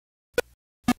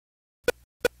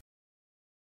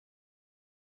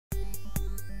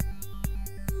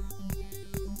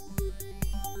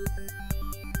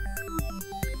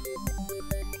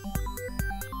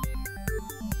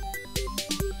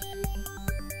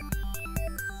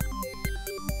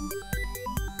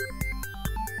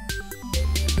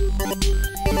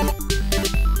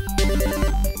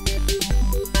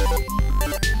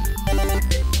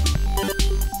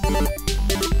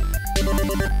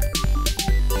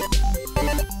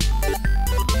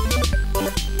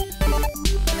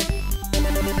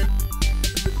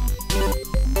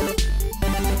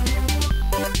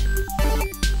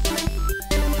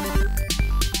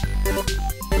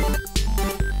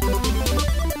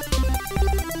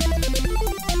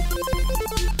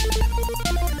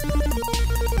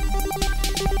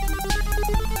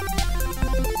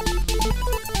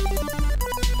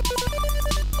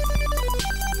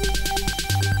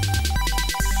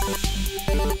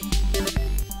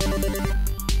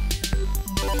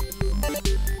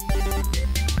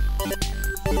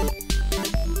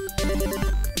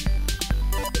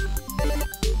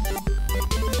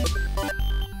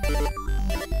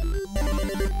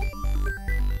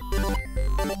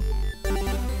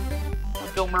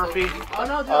Murphy,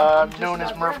 known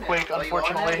as Murphquake,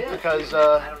 unfortunately, because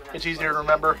it's easier to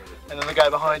remember. And then the guy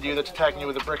behind you that's attacking you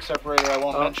with a brick separator, I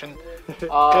won't mention.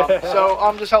 So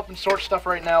I'm just helping sort stuff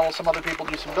right now while some other people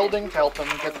do some building to help them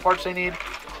get the parts they need.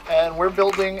 And we're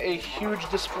building a huge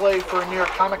display for New York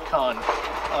Comic Con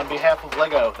on behalf of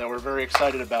LEGO that we're very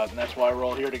excited about, and that's why we're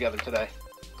all here together today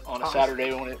on a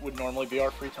Saturday when it would normally be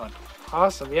our free time.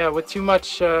 Awesome, yeah, with too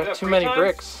many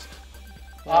bricks.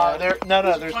 There's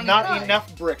not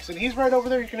enough bricks, and he's right over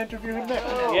there. You can interview him next.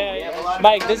 Yeah.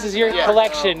 Mike, this is your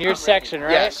collection, your section,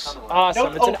 right? Yes.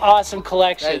 Awesome. It's an awesome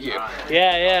collection. Thank you.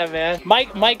 Yeah, man.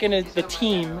 Mike and the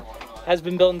team has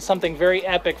been building something very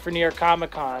epic for New York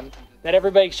Comic Con that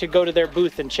everybody should go to their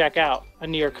booth and check out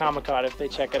on New York Comic Con if they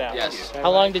check it out. Yes.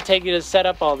 How long did it take you to set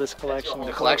up all this collection?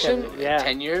 The collection? Yeah.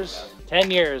 10 years.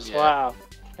 10 years. Yeah. Wow.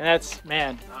 And that's,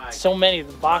 man, so many.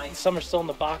 Some are still in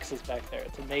the boxes back there.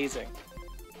 It's amazing.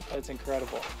 That's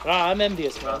incredible. Wow, I'm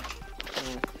envious, man.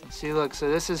 See, look,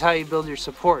 so this is how you build your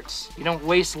supports. You don't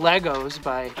waste Legos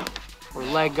by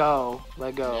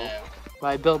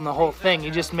building the whole thing. You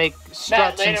just make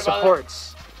struts and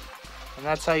supports. And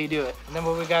that's how you do it. And then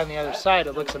what we got on the other side,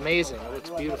 it looks amazing. It looks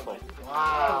beautiful.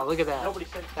 Wow, look at that.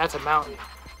 That's a mountain.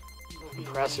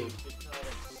 Impressive.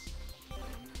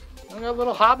 We got a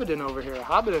little Hobbiton over here.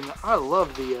 Hobbiton, I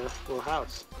love the little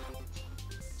house.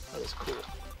 That is cool.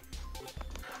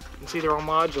 You can see they're all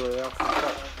modular. They're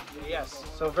all yes.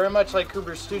 So very much like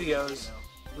Kooberz Studios,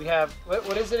 we have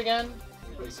what is it again?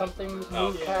 Something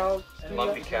Lumpy Cow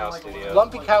Studios.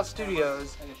 Lumpy Cow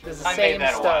Studios does the same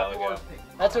stuff.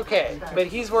 That's okay, but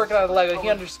he's working on the Lego. He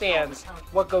understands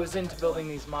what goes into building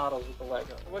these models with the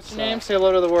Lego. What's your name? Say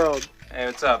hello to the world. Hey,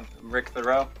 what's up? I'm Rick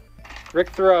Thoreau. Rick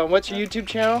Thoreau. And what's your YouTube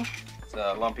channel? It's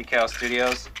Lumpy Cow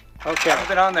Studios. Okay. I haven't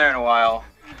been on there in a while.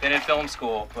 Been in film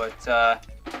school, but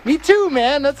me too,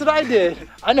 man. That's what I did.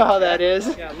 I know how that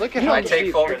is. Yeah, look at how I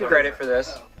take full credit for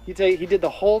this. He did the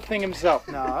whole thing himself.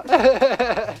 No.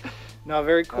 No,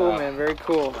 very cool, man. Very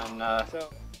cool. When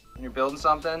you're building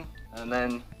something, and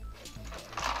then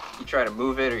you try to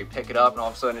move it or you pick it up, and all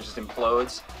of a sudden it just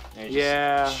implodes. And you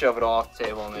just shove it off the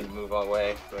table and then move all the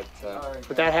way.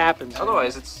 But that happens.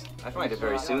 Otherwise, I find it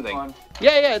very soothing.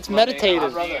 Yeah, it's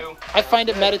meditative. I find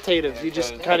it meditative. You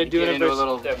just kind of do it into a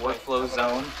little workflow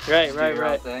zone.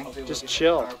 Right. Just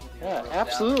chill. Yeah,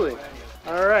 absolutely.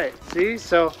 All right. See,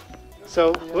 so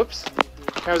whoops.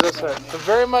 How's this one? So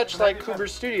very much like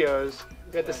Kooberz Studios,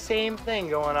 we got the same thing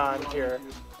going on here.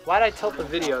 Why'd I tilt the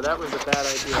video? That was a bad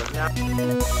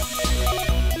idea.